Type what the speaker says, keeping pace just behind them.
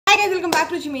guys, welcome back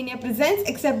to Chimenia Presents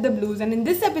Accept the Blues, and in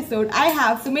this episode I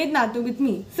have Sumedh Natu with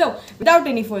me. So without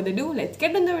any further ado, let's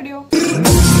get on the video.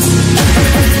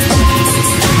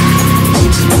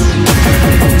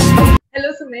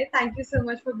 Hello Sumedh, thank you so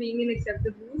much for being in Accept the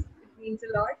Blues. It means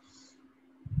a lot.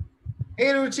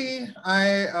 Hey Ruchi, I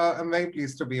am very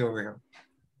pleased to be over here.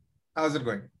 How's it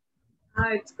going?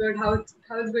 It's good. How's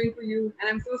going for you? And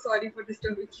I'm so sorry for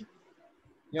disturbing you.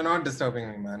 You're not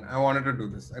disturbing me, man. I wanted to do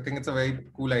this. I think it's a very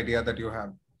cool idea that you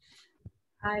have.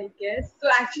 I guess. So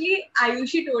actually,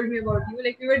 Ayushi told me about you.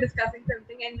 Like we were discussing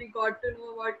something and we got to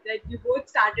know about that you both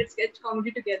started sketch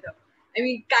comedy together. I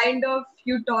mean, kind of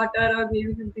you taught her or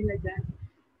maybe something like that.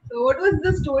 So what was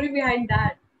the story behind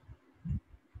that?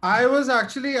 I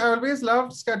always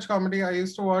loved sketch comedy. I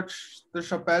used to watch the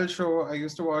Chappelle Show. I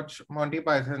used to watch Monty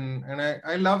Python. And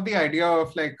I love the idea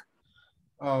of like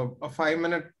a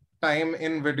 5-minute time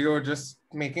in video just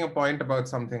making a point about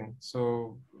something.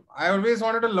 So I always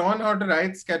wanted to learn how to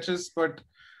write sketches, but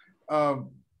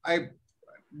I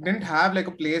didn't have like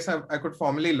a place I could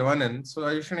formally learn in. So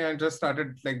I just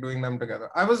started like doing them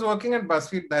together. I was working at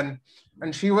BuzzFeed then,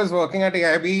 and she was working at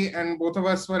AIB, and both of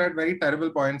us were at very terrible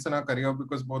points in our career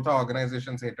because both our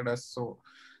organizations hated us. So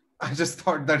I just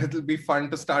thought that it'll be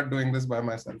fun to start doing this by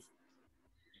myself.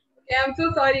 Okay, I'm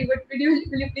so sorry, but will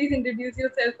you please introduce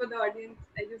yourself for the audience?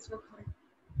 I just forgot.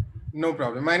 No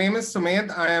problem. My name is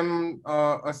Sumedh. I am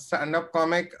a stand-up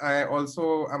comic. I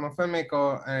also am a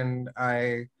filmmaker, and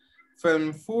I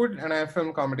film food and I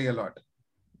film comedy a lot.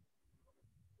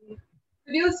 Do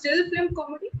you still film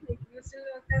comedy? Like, do you still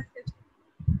work as sketch?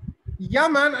 Yeah,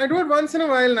 man, I do it once in a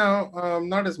while now.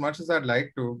 Not as much as I'd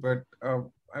like to, but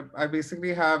I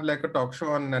basically have like a talk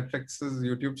show on Netflix's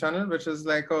YouTube channel, which is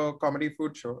like a comedy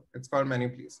food show. It's called Menu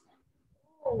Please.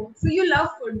 Oh, so you love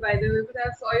food, by the way, because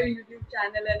I saw your YouTube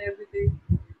channel and everything.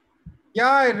 Yeah,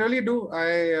 I really do.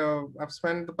 I've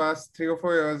spent the past 3 or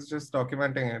 4 years just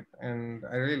documenting it, and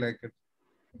I really like it.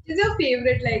 Which is your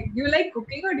favorite? Like, do you like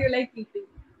cooking or do you like eating?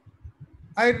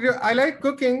 I like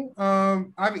cooking.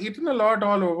 I've eaten a lot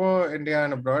all over India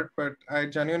and abroad, but I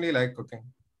genuinely like cooking.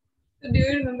 So, do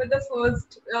you remember the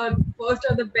first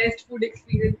or the best food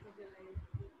experience of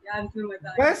your life?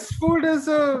 Yeah, best food is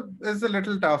a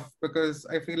little tough because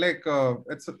I feel like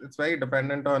it's very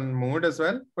dependent on mood as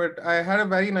well. But I had a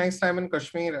very nice time in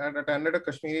Kashmir. I attended a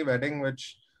Kashmiri wedding,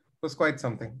 which was quite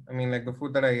something. I mean, like the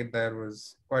food that I ate there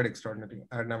was quite extraordinary.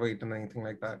 I had never eaten anything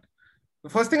like that. The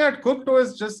first thing I'd cooked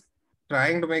was just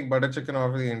trying to make butter chicken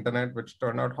over the internet, which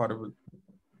turned out horrible.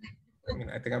 I mean,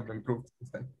 I think I've improved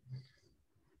since then.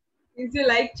 If you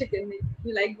like chicken,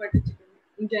 you like butter chicken.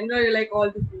 In general, you like all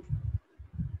the food.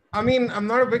 I mean, I'm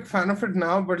not a big fan of it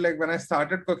now, but like when I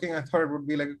started cooking, I thought it would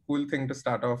be like a cool thing to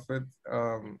start off with.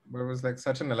 But it was like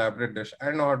such an elaborate dish. I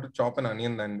didn't know how to chop an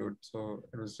onion then, dude. So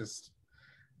it was just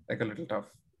like a little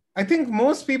tough. I think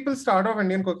most people start off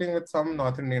Indian cooking with some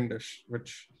North Indian dish,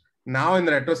 which now in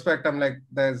retrospect, I'm like,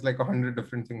 there's like 100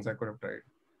 different things I could have tried.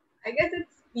 I guess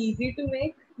it's easy to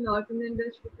make North Indian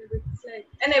dish because it's like,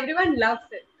 and everyone loves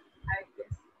it, I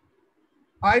guess.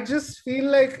 I just feel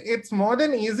like it's more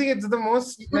than easy. It's the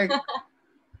most like,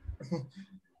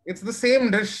 it's the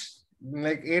same dish,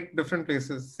 like 8 different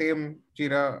places, same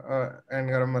jeera and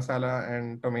garam masala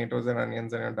and tomatoes and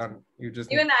onions, and you're done. You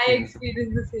just even I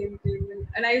experienced the same thing,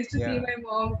 and I used to see my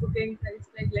mom cooking. So I was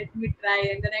like, let me try,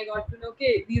 and then I got to know,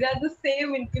 okay, these are the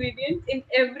same ingredients in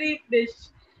every dish,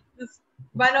 just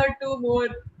 1 or 2 more,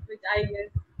 which I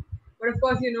guess. But of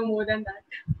course, you know more than that.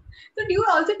 So, do you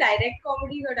also direct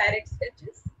comedies or direct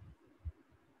sketches?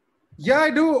 Yeah, I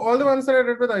do. All the ones that I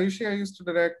did with Ayushi, I used to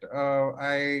direct.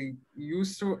 I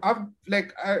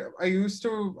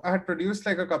had produced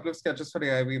like a couple of sketches for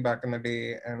AIB back in the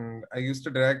day, and I used to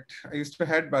direct. I used to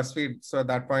head BuzzFeed. So at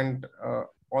that point,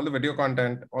 all the video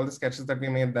content, all the sketches that we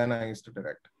made then, I used to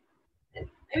direct.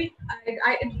 I mean,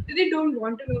 I really don't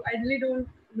want to know. I really don't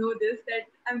know this. That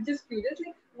I'm just curious.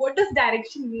 Like, what does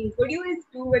direction mean? What do you guys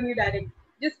do when you direct?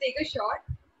 Just take a shot?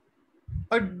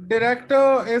 A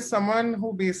director is someone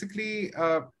who basically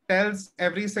tells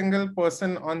every single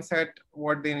person on set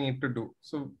what they need to do.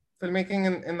 So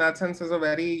filmmaking in that sense is a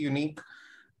very unique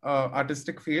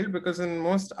artistic field, because in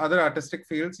most other artistic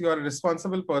fields, you are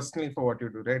responsible personally for what you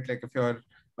do, right? Like if you're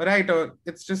a writer,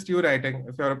 it's just you writing.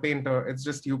 If you're a painter, it's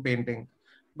just you painting.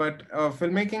 But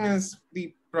filmmaking is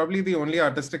probably the only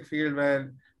artistic field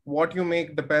where what you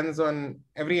make depends on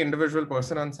every individual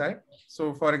person on set.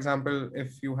 So for example,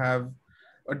 if you have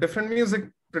a different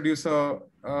music producer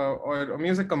or a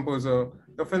music composer,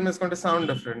 the film is going to sound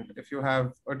different. If you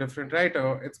have a different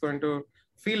writer, it's going to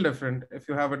feel different. If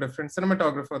you have a different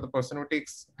cinematographer, the person who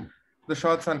takes the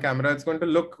shots on camera, it's going to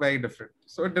look very different.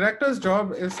 So a director's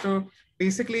job is to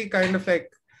basically kind of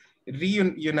like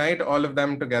reunite all of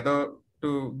them together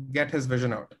to get his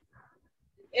vision out.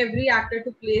 Every actor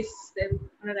to place them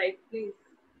on a right place.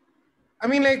 I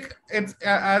mean, like, it's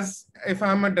as if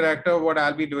I'm a director, what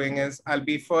I'll be doing is I'll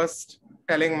be first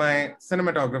telling my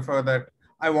cinematographer that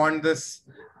I want this,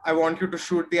 I want you to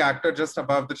shoot the actor just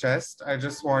above the chest. I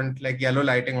just want like yellow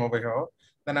lighting over here.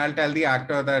 Then I'll tell the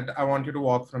actor that I want you to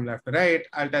walk from left to right.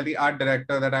 I'll tell the art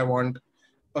director that I want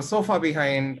a sofa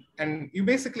behind. And you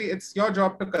basically, it's your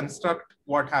job to construct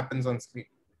what happens on screen.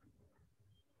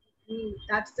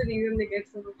 That's the reason they get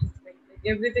so much respect. Like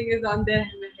everything is on their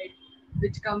head,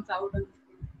 which comes out on the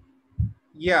screen.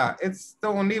 Yeah, it's the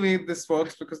only way this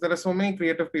works because there are so many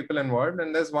creative people involved,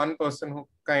 and there's one person who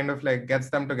kind of like gets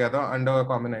them together under a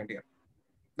common idea.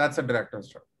 That's a director's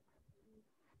job.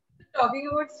 Talking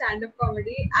about stand-up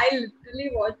comedy, I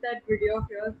literally watched that video of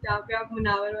yours जहाँ पे आप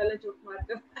मुनावर वाला joke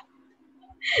मारते हो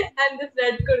and this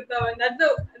red kurta one. That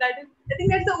is I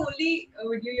think that's the only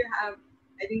video you have.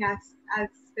 I think as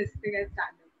specific as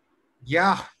stand-up.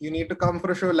 Yeah, you need to come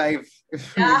for a show live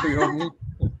if you need to hear me.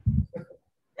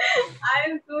 I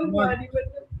am so sorry, but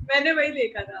मैंने वही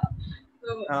देखा था.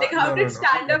 So, like, how did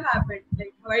stand-up happen?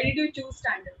 Like, why did you choose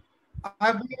stand-up?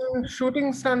 I've been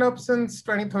shooting stand-up since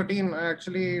 2013. I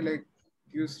actually like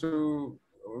used to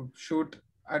shoot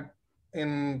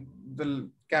in the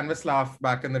Canvas Laugh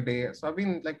back in the day. So I've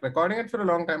been like recording it for a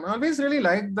long time. I always really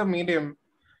liked the medium,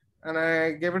 and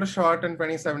I gave it a shot in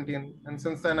 2017. And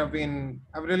since then, I've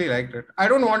really liked it. I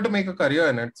don't want to make a career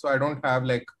in it, so I don't have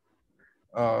like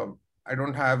I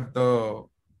don't have the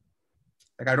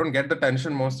I don't get the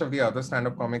tension most of the other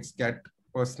stand-up comics get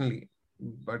personally.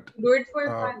 But do it for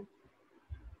fun.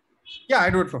 Yeah, I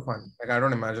do it for fun. Like I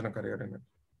don't imagine a career in it.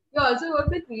 You also work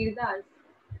with Veerdas.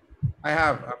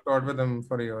 I've toured with him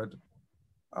for a year.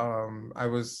 I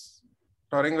was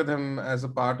touring with him as a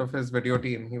part of his video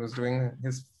team. He was doing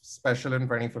his special in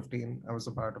 2015. I was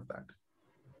a part of that.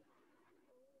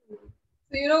 So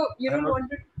you don't want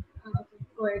to. Okay,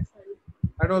 go ahead. Sorry.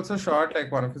 I'd also shot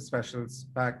like one of his specials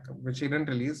back, which he didn't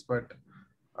release, but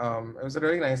it was a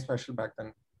really nice special back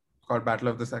then called Battle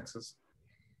of the Sexes.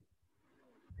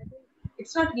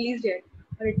 It's not released yet,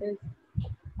 or it is?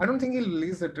 I don't think he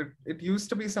released it. It used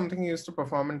to be something he used to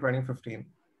perform in 2015,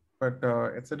 but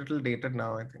it's a little dated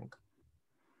now, I think.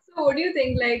 So what do you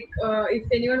think, like, if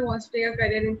anyone wants to take a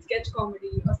career in sketch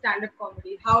comedy or stand-up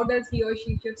comedy, how does he or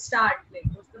she should start? Like,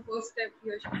 what's the first step he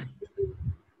or she should do?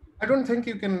 I don't think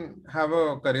you can have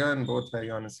a career in both, very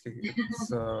honestly.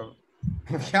 It's,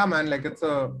 yeah, man, like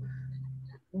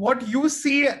what you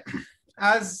see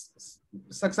as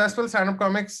successful stand-up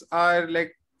comics are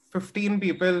like 15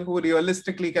 people who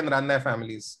realistically can run their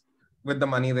families with the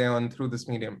money they earn through this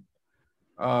medium.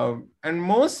 And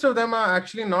most of them are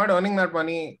actually not earning that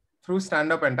money through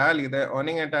stand-up entirely. They're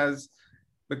earning it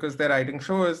because they're writing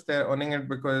shows. They're earning it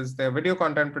because they're video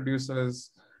content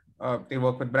producers. They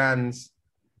work with brands.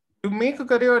 To make a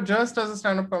career just as a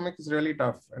stand-up comic is really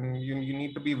tough. And you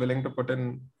need to be willing to put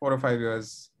in 4 or 5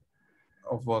 years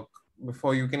of work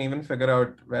before you can even figure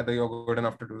out whether you're good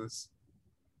enough to do this.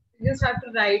 You just have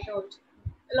to write out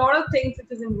a lot of things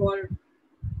which is involved.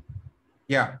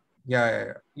 Yeah.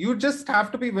 You just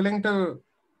have to be willing to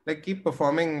like keep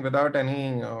performing without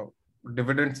any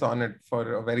dividends on it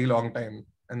for a very long time,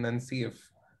 and then see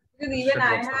if. Because even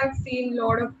I have seen a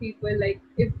lot of people, like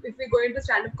if we go into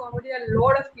stand-up comedy, a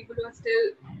lot of people who are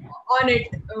still on it,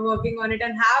 working on it,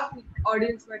 and have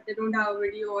audience, but they don't have a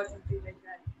video or something like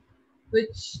that.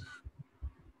 Which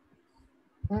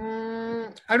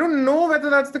I don't know whether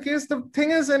that's the case. The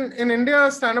thing is, in India,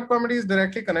 stand-up comedy is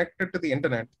directly connected to the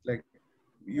internet. Like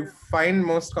you find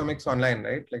most comics online,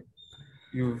 right? Like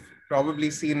you've probably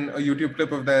seen a YouTube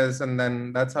clip of theirs, and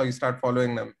then that's how you start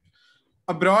following them.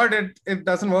 Abroad, it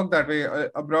doesn't work that way.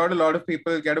 Abroad, a lot of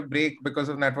people get a break because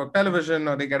of network television,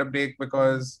 or they get a break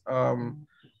because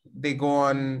they go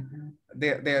on,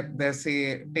 they're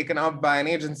say taken up by an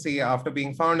agency after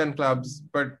being found in clubs.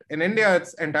 But in India,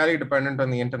 it's entirely dependent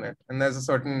on the internet, and there's a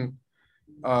certain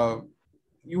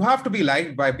you have to be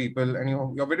liked by people, and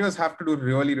your videos have to do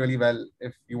really, really well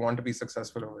if you want to be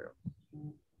successful over here.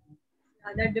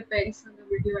 Yeah, that depends on the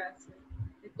video as well,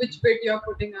 like which bit you're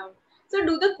putting out. So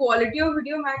do the quality of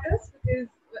video matters? Because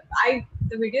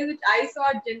the videos which I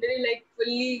saw generally like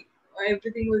fully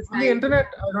everything was on the internet.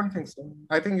 I don't think so.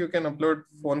 I think you can upload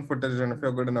phone footage, and if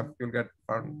you're good enough, you'll get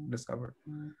discovered.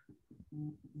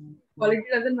 Quality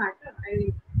doesn't matter. I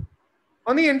mean,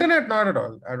 on the internet, not at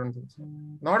all. I don't think so.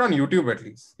 Not on YouTube, at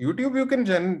least. YouTube, you can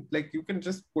you can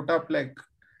just put up like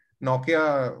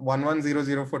Nokia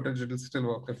 1100 footage, it'll still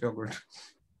work if you're good.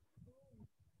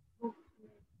 I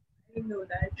didn't know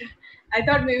that. I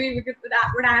thought maybe because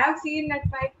what I have seen at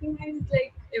my thing is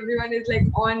like everyone is like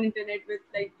on internet with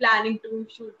like planning to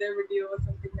shoot their video or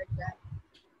something like that.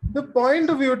 The point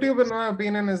of YouTube, in my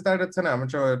opinion, is that it's an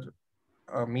amateur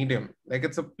medium. Like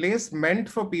it's a place meant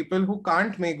for people who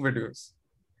can't make videos.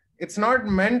 It's not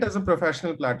meant as a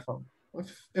professional platform.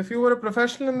 If you were a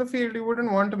professional in the field, you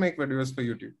wouldn't want to make videos for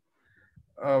YouTube.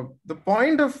 The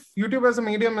point of YouTube as a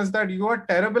medium is that you are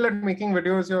terrible at making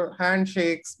videos, your hand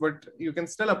shakes, but you can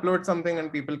still upload something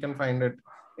and people can find it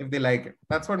if they like it.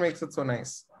 That's what makes it so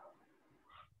nice.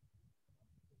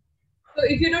 So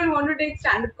if you don't want to take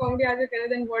stand-up comedy as your career,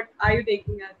 then what are you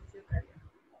taking as your career?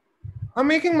 I'm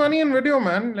making money in video,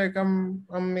 man. Like I'm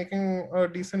making a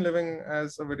decent living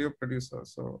as a video producer.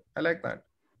 So I like that.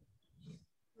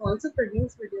 You also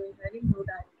produce videos. I didn't know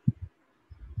that.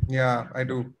 Yeah, I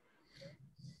do.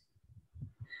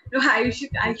 No, I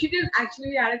should have actually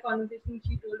we had a conversation.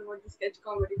 She told about the sketch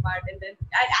comedy part, and then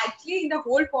actually in the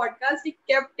whole podcast she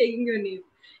kept taking your name.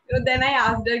 Then I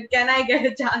asked her, can I get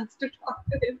a chance to talk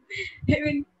to him? I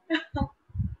mean,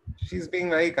 She's being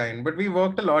very kind, but we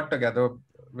worked a lot together,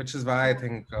 which is why I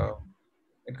think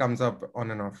it comes up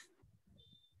on and off.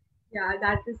 yeah,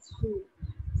 that is true.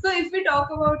 So if we talk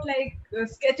about like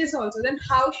sketches also, then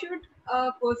how should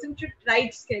a person should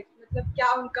write sketch? मतलब क्या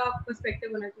उनका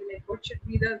perspective होना चाहिए? Like what should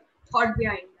be the thought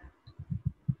behind that?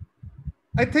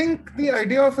 I think the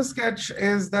idea of a sketch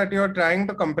is that you're trying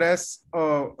to compress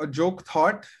a joke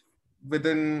thought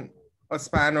within a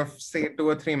span of say 2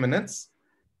 or 3 minutes.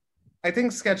 I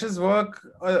think sketches work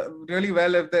really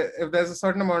well if there's a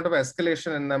certain amount of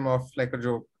escalation in them of like a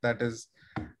joke. That is,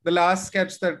 the last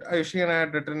sketch that Ayushi and I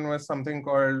had written was something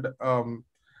called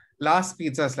Last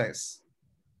Pizza Slice.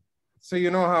 So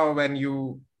you know how when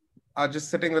you are just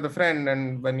sitting with a friend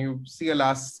and when you see a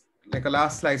last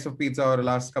slice of pizza or a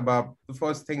last kebab, the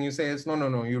first thing you say is,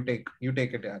 no, you take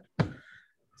it, yaar.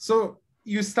 So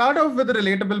you start off with a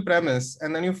relatable premise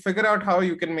and then you figure out how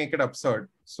you can make it absurd.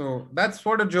 So that's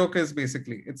what a joke is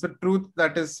basically. It's a truth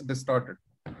that is distorted.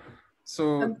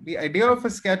 So the idea of a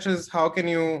sketch is how can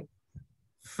you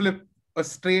flip a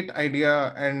straight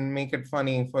idea and make it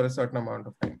funny for a certain amount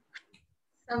of time.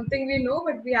 Something we know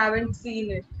but we haven't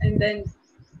seen it, and then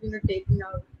taking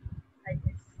out, I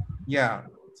guess. Yeah,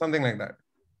 something like that.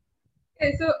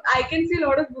 Okay, so I can see a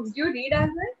lot of books. Do you read as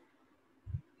well?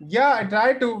 Yeah, I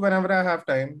try to whenever I have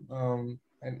time.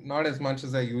 And not as much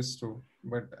as I used to,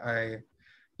 but I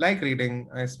like reading.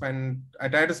 I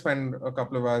try to spend a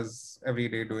couple of hours every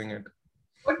day doing it.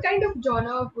 What kind of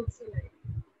genre of books you like?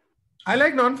 I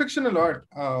like nonfiction a lot.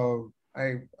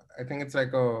 I think it's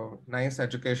like a nice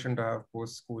education to have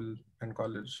post school and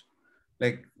college.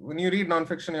 Like when you read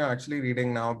nonfiction, you're actually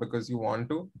reading now because you want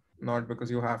to, not because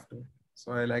you have to.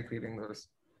 So I like reading those.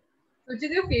 Which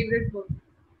is your favorite book?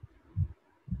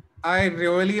 I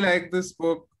really like this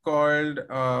book called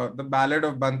The Ballad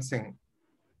of Bant Singh,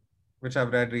 which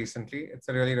I've read recently. It's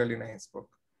a really, really nice book.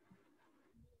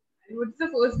 And what's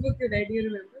the first book you read? Do you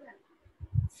remember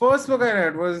that? First book I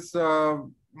read was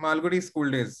Malgudi School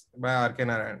Days by R.K.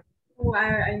 Narayan. Oh,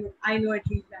 I know at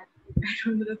least that. I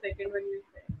don't know the second one you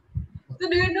said. So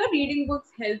do you know reading books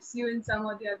helps you in some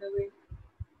or the other way?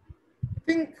 I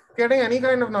think getting any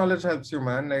kind of knowledge helps you,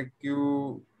 man. Like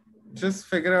you just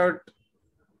figure out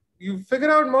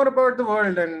more about the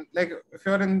world, and like if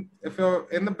you're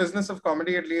in the business of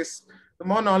comedy, at least the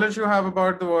more knowledge you have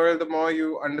about the world, the more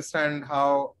you understand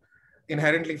how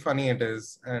inherently funny it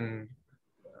is and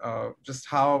just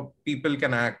how people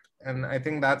can act. And I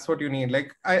think that's what you need.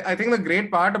 Like I think the great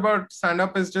part about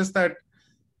stand-up is just that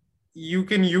you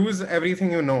can use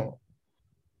everything you know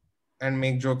and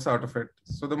make jokes out of it.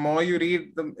 So the more you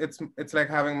read, it's like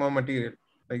having more material.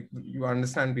 Like you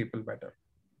understand people better.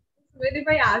 So if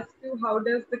I ask you how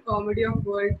does the comedy of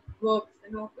world works,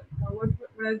 and what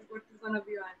is one of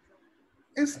your answer?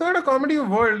 It's not a comedy of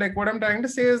world. Like what I'm trying to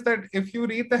say is that if you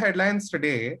read the headlines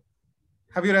today,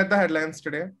 have you read the headlines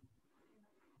today?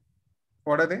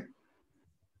 What are they?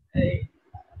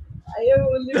 I have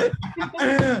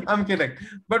only. I'm kidding.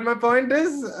 But my point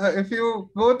is, if you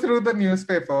go through the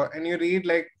newspaper and you read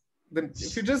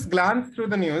if you just glance through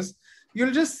the news,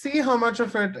 you'll just see how much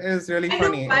of it is really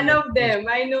funny. I know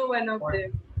one of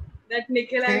them. That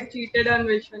Nikhil has cheated on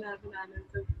Vishwanathan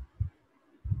Anand.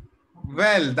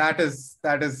 Well, that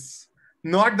is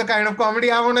not the kind of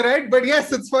comedy I want to write, but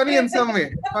yes, it's funny in some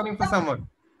way. It's funny for someone.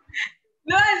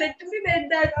 No, I literally read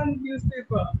that on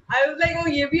newspaper. I was like, oh,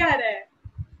 ये भी आ रहा है.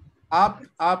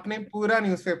 आपने पूरा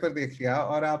newspaper देख लिया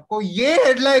और आपको ये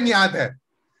हेडलाइन याद है.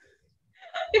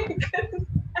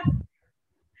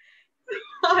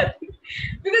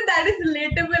 because that is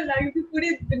relatable ना, क्योंकि पूरी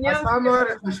दुनिया असम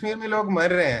और कश्मीर में लोग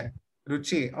मर रहे हैं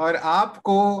रुचि, और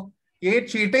आपको ये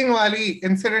चीटिंग वाली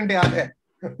इंसिडेंट याद है?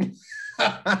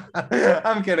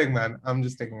 I'm kidding, man. I'm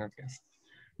just taking a case.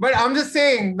 But I'm just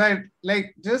saying that,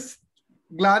 like, just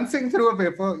glancing through a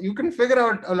paper, you can figure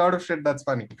out a lot of shit that's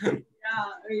funny. Yeah,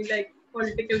 I mean, like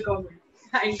political comment,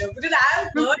 kind of. Because I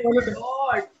have heard a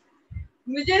lot.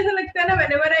 मुझे ऐसा लगता है ना,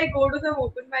 whenever I go to some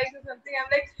open mics or something, I'm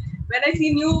like, when I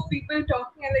see new people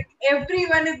talking, I'm like,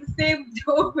 everyone is the same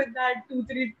joke with that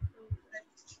 2-3.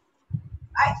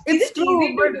 Is It's it true,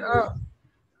 easy to but do?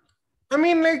 I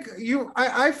mean, like,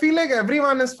 I feel like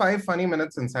everyone has 5 funny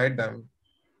minutes inside them.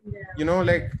 Yeah. You know,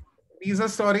 like, these are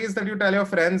stories that you tell your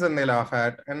friends and they laugh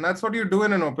at, and that's what you do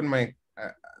in an open mic.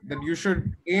 That you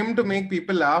should aim to make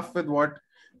people laugh with what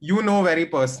you know very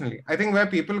personally. I think where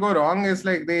people go wrong is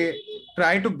like they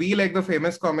try to be like the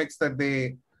famous comics that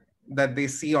they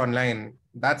see online.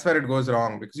 That's where it goes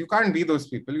wrong, because you can't be those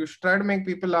people. You should try to make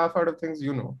people laugh out of things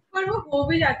you know. पर वो हो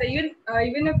भी जाता है,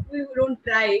 even if we don't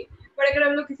try. पर अगर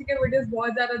हम लोग किसी के वीडियोस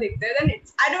बहुत ज्यादा देखते हैं, then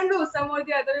it's, I don't know, some or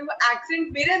the other वो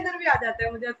accent मेरे अंदर भी आ जाता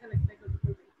है, मुझे ऐसा लगता है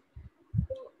कभी-कभी.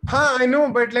 I know,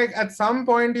 but like at some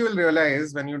point you will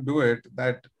realize when you do it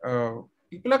that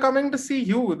people are coming to see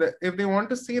you. That if they want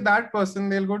to see that person,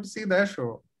 they'll go to see their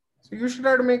show. So you should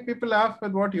try to make people laugh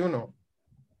with what you know.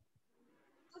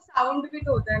 तो sound भी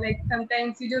तो होता है, like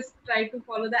sometimes you just try to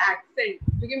follow the accent,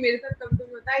 क्योंकि मेरे साथ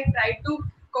कभी-कभी होता है, I try to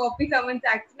copy someone's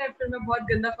accent और फिर मैं बहुत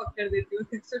गंदा फक कर देती हूँ,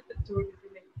 तो छोड़ देती हूँ,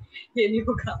 नहीं ये नहीं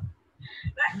होगा.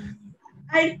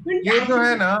 ये जो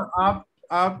है ना,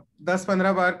 आप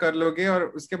 10-15 बार कर लोगे और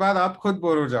उसके बाद आप खुद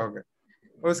बोर हो जाओगे,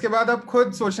 और उसके बाद आप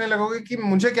खुद सोचने लगोगे कि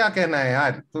मुझे क्या कहना है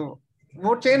यार, तो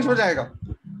वो चेंज हो जाएगा.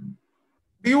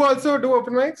 Do you also do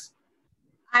open mics?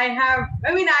 I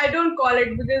don't call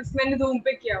it because मैंने Zoom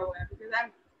पे किया हुआ है, because I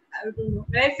don't know.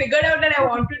 When I figured out that I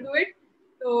want to do it,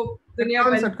 तो दुनिया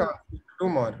बंद. Do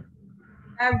more.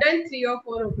 I've done 3 or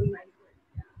 4 open mics.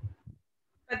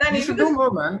 पता नहीं. You should do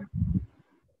more, man.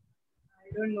 I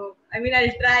don't know. I mean,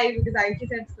 I'll try because Aisha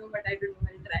said so, but I don't know.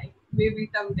 I'll try. Maybe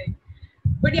someday.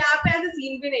 But यहाँ पे ऐसा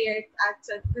scene भी नहीं है as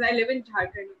such, because I live in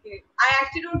Jharkhand. Okay, I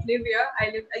actually don't live here. I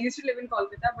used to live in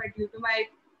Kolkata, but due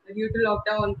to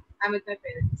lockdown, I'm with my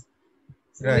parents.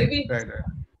 So Right, maybe. right.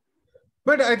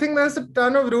 But I think there's a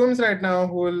ton of rooms right now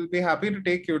who will be happy to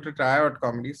take you to try out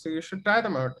comedy. So you should try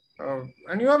them out.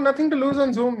 And you have nothing to lose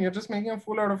on Zoom. You're just making a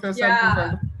fool out of yourself in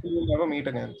front of people you'll never meet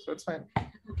again. So it's fine.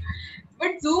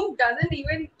 But Zoom doesn't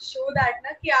even show that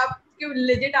ना कि आप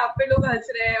legit आप पे लोग हंस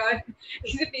रहे हैं, और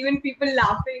is it even people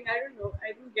laughing? I don't know.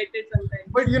 I don't get it sometimes.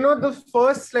 But you know, the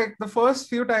first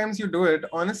few times you do it,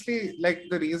 honestly, like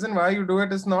the reason why you do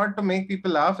it is not to make people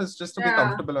laugh, it's just to be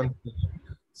comfortable on stage.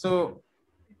 So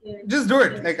just do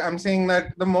it. Like I'm saying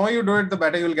that the more you do it, the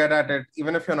better you'll get at it,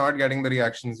 even if you're not getting the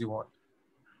reactions you want.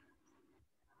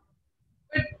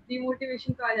 But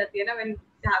demotivation तो आ जाती है ना when it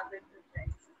happens,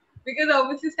 because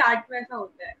obviously start में ऐसा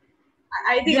होता है.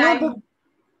 I think you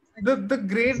know, the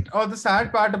great or the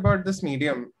sad part about this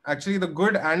medium, actually the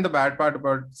good and the bad part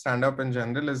about stand-up in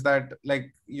general, is that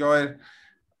like your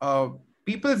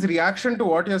people's reaction to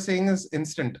what you're saying is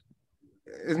instantaneous.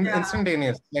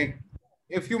 Like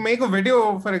if you make a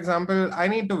video, for example, I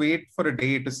need to wait for a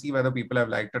day to see whether people have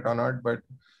liked it or not.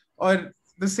 Or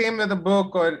the same with a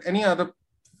book or any other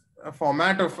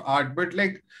format of art. But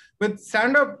like with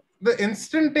stand-up,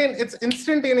 it's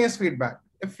instantaneous feedback.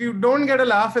 If you don't get a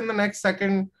laugh in the next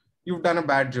second, you've done a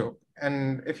bad joke.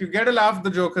 And if you get a laugh, the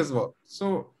joke has worked.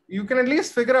 So you can at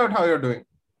least figure out how you're doing.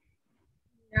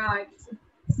 Yeah, it's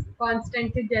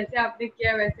constantly जैसे आपने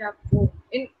किया वैसे आपको.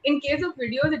 In case of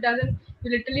videos, it doesn't. You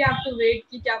literally have to wait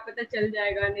कि क्या पता चल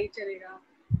जाएगा नहीं चलेगा.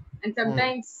 And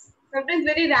sometimes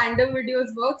very random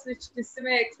videos works, which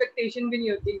जिसमें expectation भी नहीं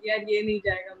होती कि यार ये नहीं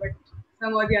जाएगा, but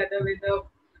some or the other way the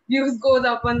views goes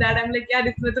up on that. I'm like यार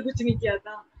इसमें तो कुछ नहीं किया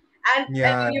था.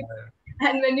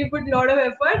 And when you put a lot of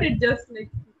effort, it just like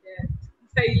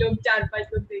कई लोग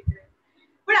 4-5 लोग देख रहे हैं.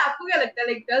 But आपको क्या लगता है,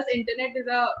 like does internet is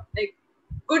a like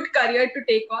good career to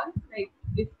take on, like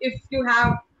if you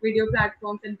have video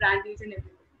platforms and brand deals and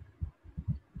everything?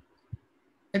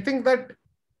 I think that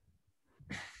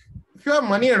if you have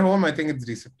money at home, I think it's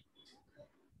decent.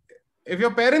 If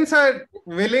your parents are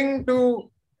willing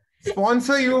to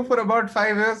sponsor you for about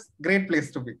 5 years, great place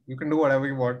to be. You can do whatever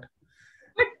you want.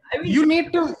 But I mean,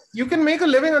 you can make a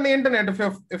living on the internet if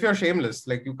you're shameless.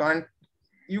 Like you can't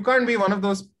be one of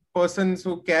those persons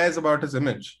who cares about his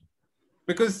image,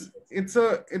 because it's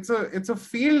a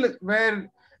field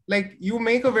where like you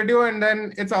make a video and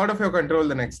then it's out of your control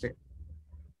the next day.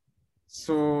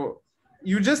 So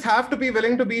you just have to be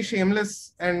willing to be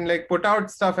shameless and like put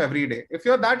out stuff every day. If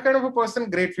you're that kind of a person,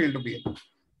 great field to be in.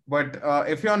 But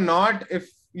if you're not, if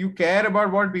you care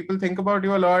about what people think about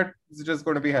you a lot, it's just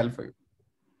going to be hell for you.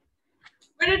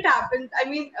 But it happens. I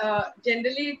mean,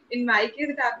 generally, in my case,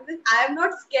 it happens. I am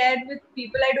not scared with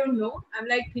people I don't know. I'm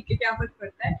like, ठीक है क्या फर्क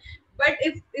पड़ता है? But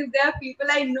if there are people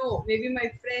I know, maybe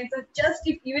my friends, or just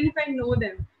if even if I know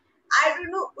them, I don't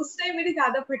know. उस time मेरी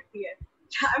ज़्यादा फटती है.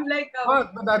 I'm like,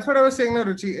 But that's what I was saying,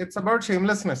 Ruchi. It's about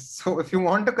shamelessness. So if you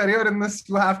want a career in this,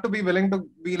 you have to be willing to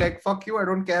be like, fuck you, I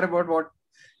don't care about what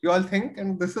you all think,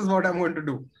 and this is what I'm going to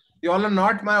do. You all are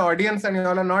not my audience, and you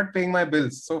all are not paying my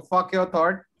bills. So fuck your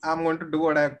thought. I'm going to do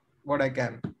what I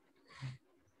can.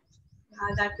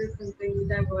 हाँ, that is something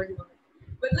which I've heard about.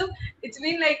 मतलब it's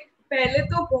been like पहले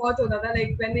तो बहुत होता था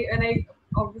like when I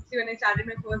obviously when I started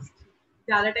my first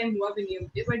ज़्यादा time हुआ भी नहीं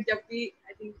मुझे but जब भी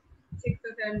I think 6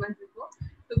 or 7 months before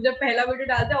तो जब पहला वीडियो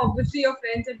डालते obviously your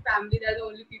friends and family they're the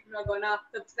only people who are gonna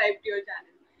subscribe to your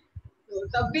channel. तो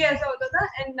तब भी ऐसा होता था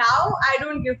and now I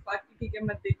don't give fuck कि ठीक है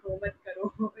मत देखो मत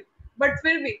करो but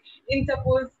फिर भी in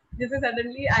suppose this is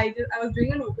suddenly I was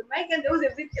doing an open mic and there was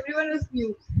everyone was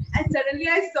new and suddenly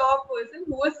I saw a person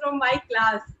who was from my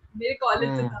class मेरे college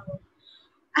से था वो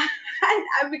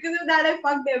and because of that I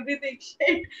fucked everything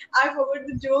shit I forgot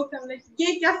the jokes I'm like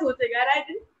ये क्या सोचेगा and I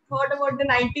didn't thought about the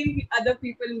 19 other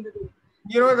people in the room.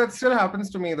 You know, that still happens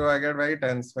to me though. I get very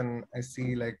tense when I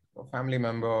see like a family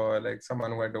member or like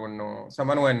someone who I don't know,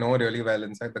 someone who I know really well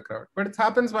inside the crowd. But it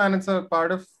happens, man. It's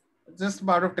just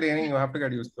part of training. You have to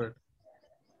get used to it.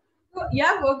 So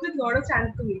yeah, I've worked with a lot of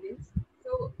stand-up comedians.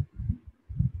 So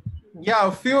yeah,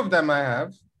 a few of them I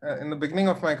have. In the beginning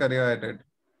of my career, I did.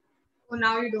 Oh,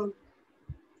 now you don't.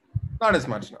 Not as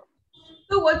much now.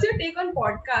 So what's your take on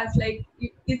podcasts? Like,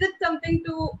 is it something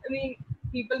to? I mean,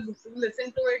 people who listen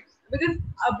to it because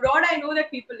abroad I know that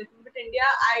people listen, but India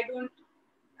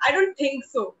I don't think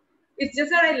so. It's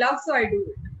just that I love, so I do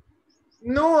it.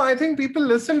 No, I think people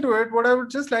listen to it. What I would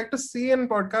just like to see in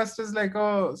podcast is like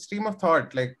a stream of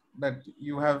thought, like that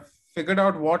you have figured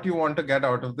out what you want to get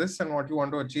out of this and what you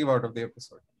want to achieve out of the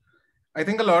episode. I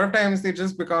think a lot of times they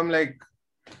just become like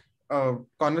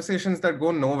conversations that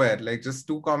go nowhere, like just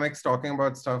two comics talking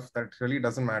about stuff that really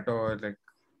doesn't matter, or like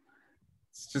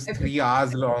it's just 3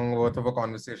 hours long worth of a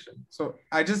conversation. So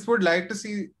I just would like to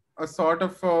see a sort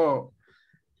of a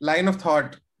line of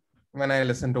thought when I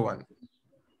listen to one,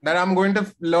 that I'm going to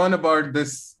learn about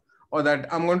this, or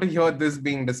that I'm going to hear this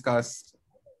being discussed.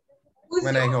 Who's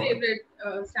when your favorite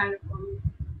stand-up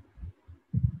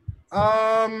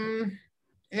comedy?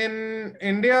 In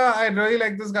India, I really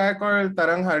like this guy called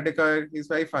Tarang Hardikar. He's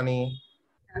very funny.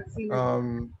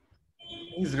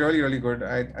 He's really, really good.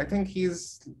 I think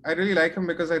I really like him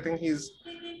because I think he's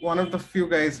one of the few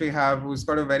guys we have who's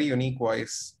got a very unique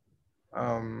voice.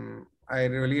 I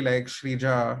really like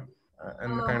Shrija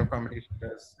and the kind of comedy she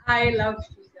does. I love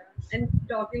Shrija. And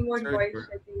talking about voice, good.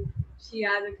 I think she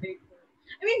has a great voice.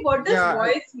 I mean, what does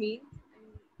voice mean?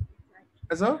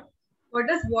 As a? What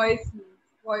does voice mean?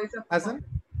 Voice of as in?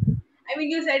 I mean,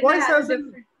 you said voice has a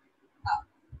different.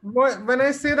 When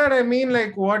I say that, I mean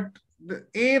like what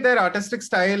A, their artistic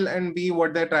style, and B,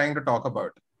 what they're trying to talk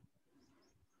about.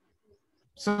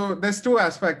 So there's two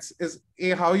aspects: is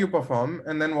A, how you perform,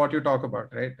 and then what you talk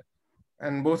about, right?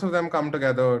 And both of them come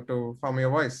together to form your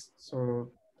voice.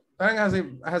 So Tarang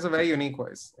has a very unique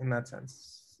voice in that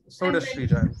sense. So does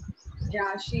Shrija.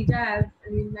 Yeah, Shrija has. I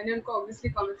mean, मैंने उनको obviously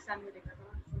comic stand में देखा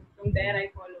था. So from there I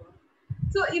follow.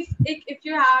 So if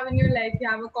you have in your life, you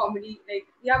have a comedy, like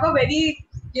you have a very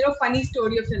funny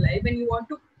story of your life, and you want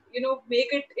to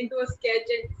make it into a sketch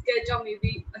or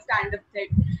maybe a stand-up set.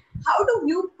 How do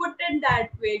you put it that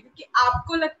way? Because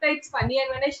आपको लगता है it's funny, and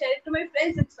when I share it to my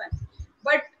friends, it's funny.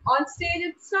 But on stage,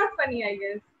 it's not funny, I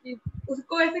guess. कि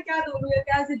उसको ऐसे क्या दूँ या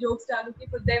क्या ऐसे jokes डालूँ कि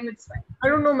for them it's fine. I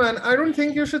don't know, man. I don't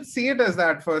think you should see it as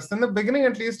that first. In the beginning,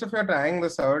 at least, if you're trying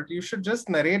this out, you should just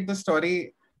narrate the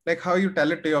story like how you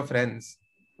tell it to your friends,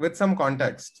 with some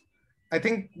context. I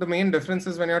think the main difference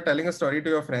is when you're telling a story to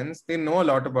your friends, they know a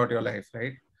lot about your life,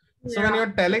 right? Yeah. So when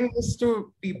you're telling this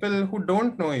to people who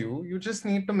don't know you, you just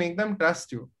need to make them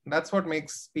trust you. That's what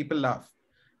makes people laugh.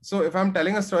 So if I'm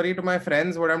telling a story to my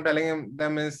friends, what I'm telling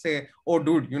them is say, oh,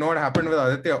 dude, you know what happened with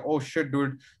Aditya? Oh, shit,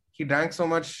 dude. He drank so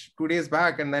much 2 days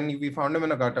back and then we found him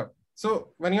in a gutter. So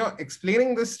when you're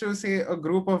explaining this to, say, a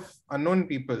group of unknown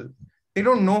people, they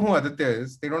don't know who Aditya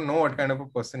is. They don't know what kind of a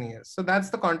person he is. So that's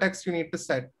the context you need to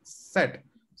set.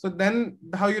 So then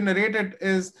how you narrate it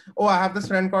is, oh, I have this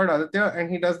friend called Aditya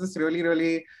and he does this really,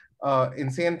 really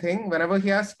insane thing. Whenever he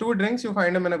has 2 drinks, you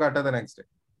find him in a gutter the next day.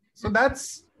 So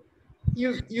that's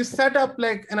you set up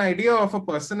like an idea of a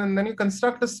person and then you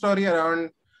construct a story around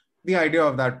the idea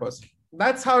of that person.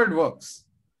 That's how it works.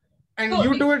 And So,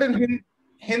 you do it in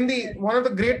Hindi. One of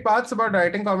the great parts about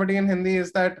writing comedy in Hindi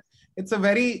is that it's a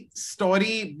very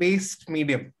story-based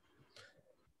medium.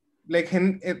 Like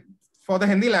for the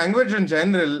Hindi language in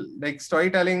general, like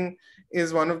storytelling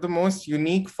is one of the most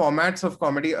unique formats of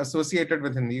comedy associated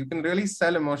with Hindi. You can really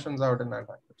sell emotions out in that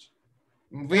language.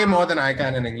 Way more than I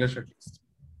can in English, at least.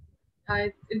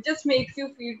 It just makes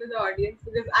you feel to the audience,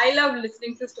 because I love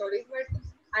listening to stories, but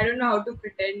I don't know how to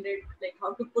pretend it, like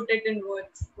how to put it in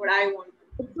words, what I want.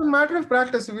 It's a matter of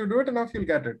practice. If you do it enough, you'll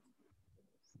get it.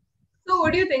 So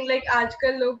what do you think? Like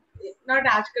aajkal log, not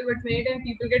aajkal, but many times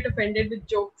people get offended with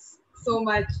jokes so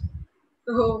much.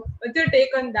 So what's your take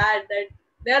on that? That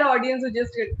there are audience who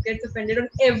just gets offended on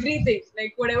everything.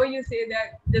 Like whatever you say,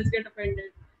 they just get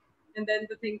offended, and then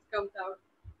the things comes out.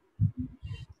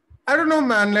 I don't know,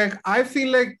 man. Like I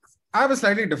feel like I have a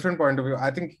slightly different point of view.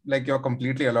 I think like you're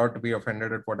completely allowed to be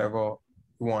offended at whatever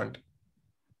you want.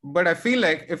 But I feel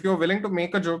like if you're willing to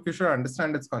make a joke, you should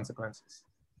understand its consequences.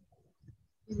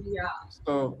 Yeah.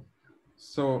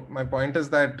 So my point is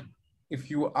that if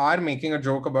you are making a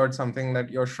joke about something that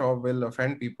you're sure will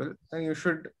offend people, then you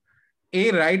should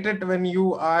write it when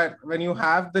you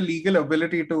have the legal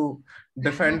ability to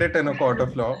defend it in a court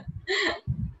of law.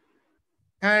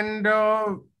 And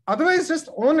otherwise, just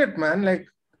own it, man. Like,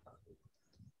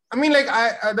 I mean, like,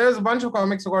 there's a bunch of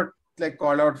comics who got like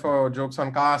called out for jokes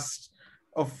on caste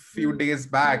a few days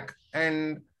back,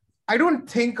 and I don't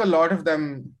think a lot of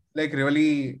them like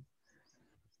really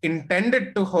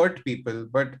intended to hurt people.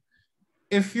 But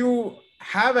if you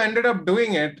have ended up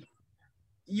doing it,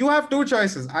 you have two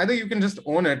choices. Either you can just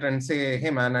own it and say,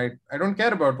 hey, man, I don't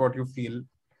care about what you feel.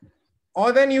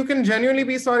 Or then you can genuinely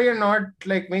be sorry and not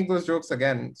like make those jokes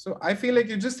again. So I feel like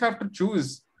you just have to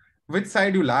choose which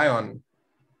side you lie on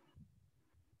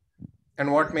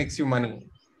and what makes you money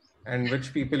and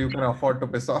which people you can afford to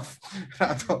piss off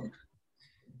rather.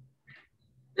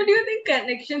 So do you think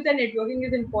connections and networking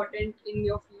is important in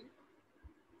your field?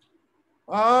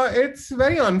 It's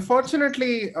very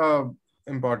unfortunately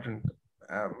important,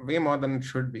 way more than it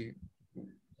should be.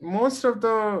 Most of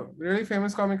the really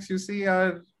famous comics you see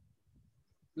are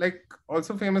like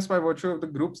also famous by virtue of the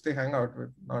groups they hang out with,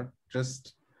 not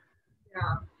just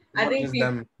I think just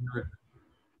them.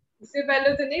 इससे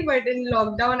पहले तो नहीं, but in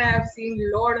lockdown I have seen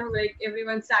a lot of like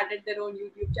everyone started their own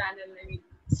YouTube channel, I mean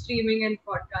streaming and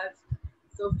podcast.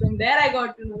 So from there I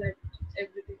got to know that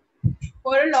everything.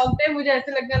 For a long time मुझे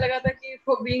ऐसे लगने लगा था कि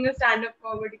for being a stand-up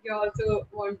comedy you also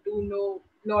want to know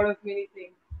lot of many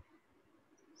things.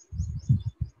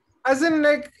 As in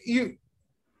like you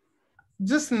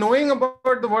just knowing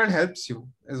about the world helps you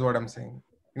is what I'm saying.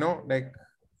 You know, like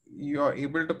you're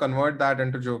able to convert that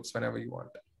into jokes whenever you want.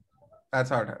 That's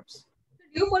how it helps.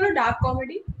 Do you follow dark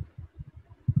comedy?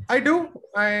 I do.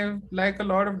 I like a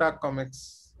lot of dark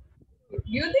comics. Do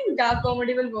you think dark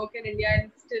comedy will work in India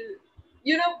and still,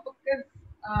 because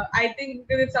I think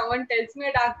because if someone tells me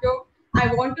a dark joke,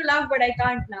 I want to laugh, but I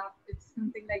can't laugh. It's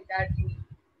something like that.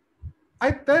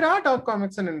 There are dark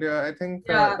comics in India. I think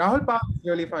Rahul Park is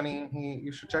really funny.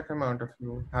 You should check him out if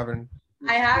you haven't.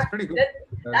 I have. He's pretty good.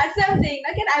 That's what I'm saying.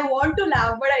 Again, I want to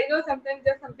laugh, but I know sometimes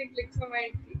just something clicks my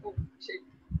mind. Oh shit!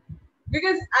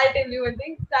 Because I'll tell you one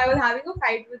thing. So I was having a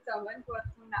fight with someone for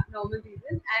some normal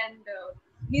reason, and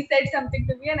he said something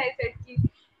to me, and I said, "Ki,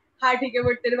 हाँ ठीक है,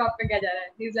 but तेरे बाप का क्या जा रहा है?"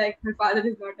 He's like, "My father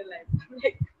is not alive." I'm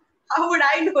like, how would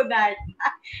I know that?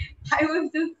 I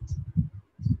was just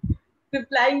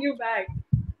replying you back.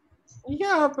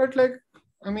 Yeah, but like,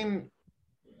 I mean,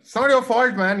 it's not your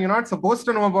fault, man. You're not supposed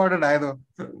to know about it either.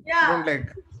 Yeah. Don't like.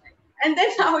 And then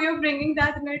now you're bringing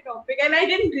that in my topic, and I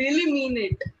didn't really mean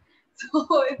it.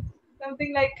 So it's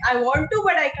something like I want to,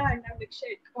 but I can't. I'm like,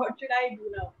 shit. What should I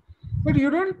do now? But you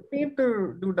don't need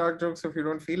to do dark jokes if you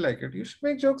don't feel like it. You should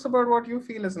make jokes about what you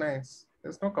feel is nice.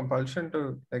 There's no compulsion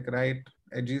to like write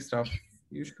edgy stuff.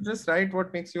 You should just write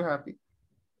what makes you happy.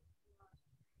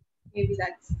 Maybe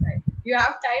that's right. You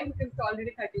have time because it's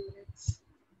already 30 minutes.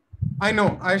 I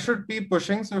know. I should be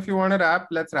pushing. So if you want to rap,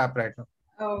 let's rap right now.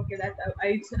 Oh, okay, that's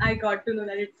I got to know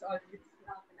that it's already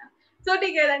half an hour. So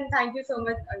Tika, then thank you so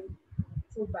much. I'm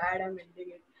so bad I'm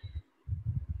ending it.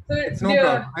 So it's no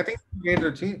problem. I think it's great,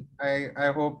 Ruchi.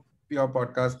 I hope your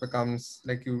podcast becomes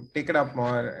like you take it up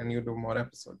more and you do more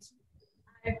episodes.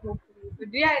 I hope so. So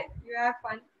do you have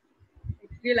fun?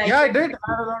 Do you like I did.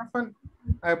 I had a lot of fun.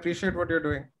 I appreciate what you're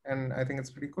doing, and I think it's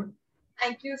pretty good.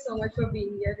 Thank you so much for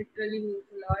being here. It really means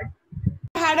a lot.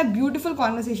 had a beautiful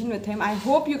conversation with him. I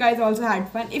hope you guys also had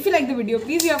fun. If you like the video,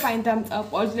 please give a fine thumbs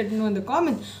up. Also let me know in the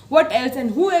comments what else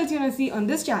and who else you want to see on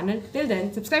this channel. Till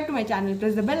then, subscribe to my channel,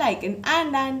 press the bell icon,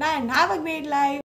 and have a great life.